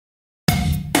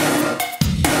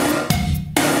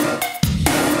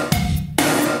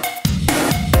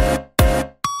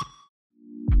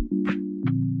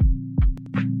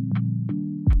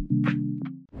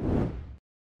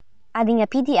Adding a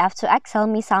PDF to Excel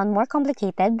may sound more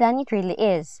complicated than it really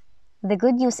is. The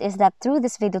good news is that through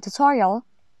this video tutorial,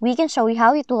 we can show you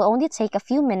how it will only take a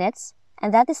few minutes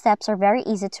and that the steps are very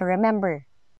easy to remember.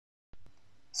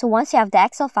 So once you have the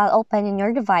Excel file open in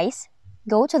your device,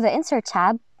 go to the Insert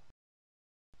tab,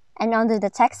 and under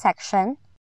the Text section,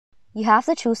 you have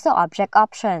to choose the Object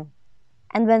option.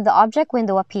 And when the Object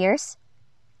window appears,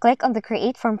 click on the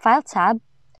Create from File tab,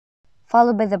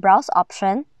 followed by the Browse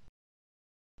option,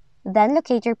 then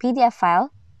locate your PDF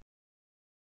file,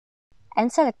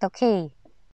 and select OK.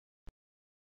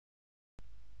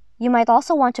 You might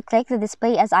also want to click the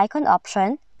Display as Icon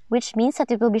option, which means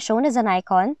that it will be shown as an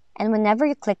icon, and whenever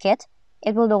you click it,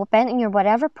 it will open in your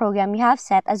whatever program you have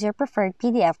set as your preferred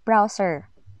PDF browser.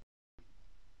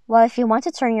 Well, if you want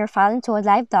to turn your file into a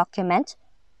live document,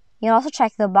 you can also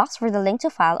check the box for the Link to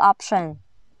File option.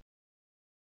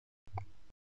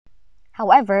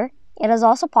 However, it is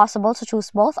also possible to choose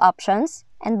both options,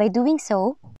 and by doing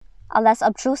so, a less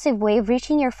obtrusive way of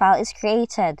reaching your file is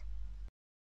created.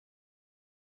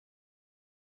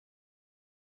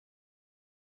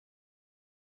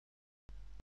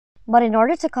 But in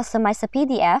order to customize a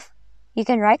PDF, you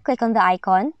can right-click on the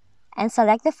icon and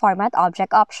select the Format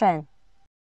Object option.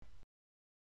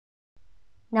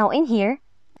 Now in here,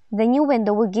 the new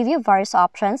window will give you various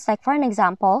options, like for an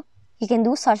example, you can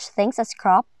do such things as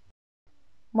crop,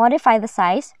 modify the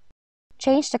size,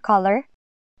 change the color,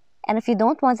 and if you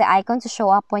don't want the icon to show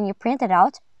up when you print it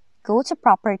out, go to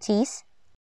Properties,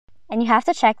 and you have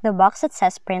to check the box that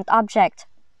says Print Object.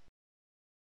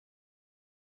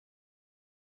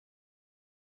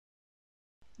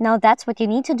 Now that's what you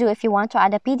need to do if you want to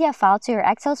add a PDF file to your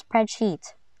Excel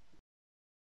spreadsheet.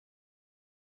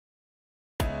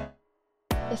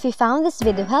 If you found this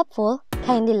video helpful,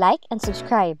 kindly like and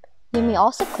subscribe. You may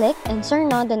also click and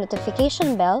turn on the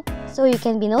notification bell so you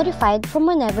can be notified from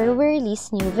whenever we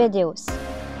release new videos.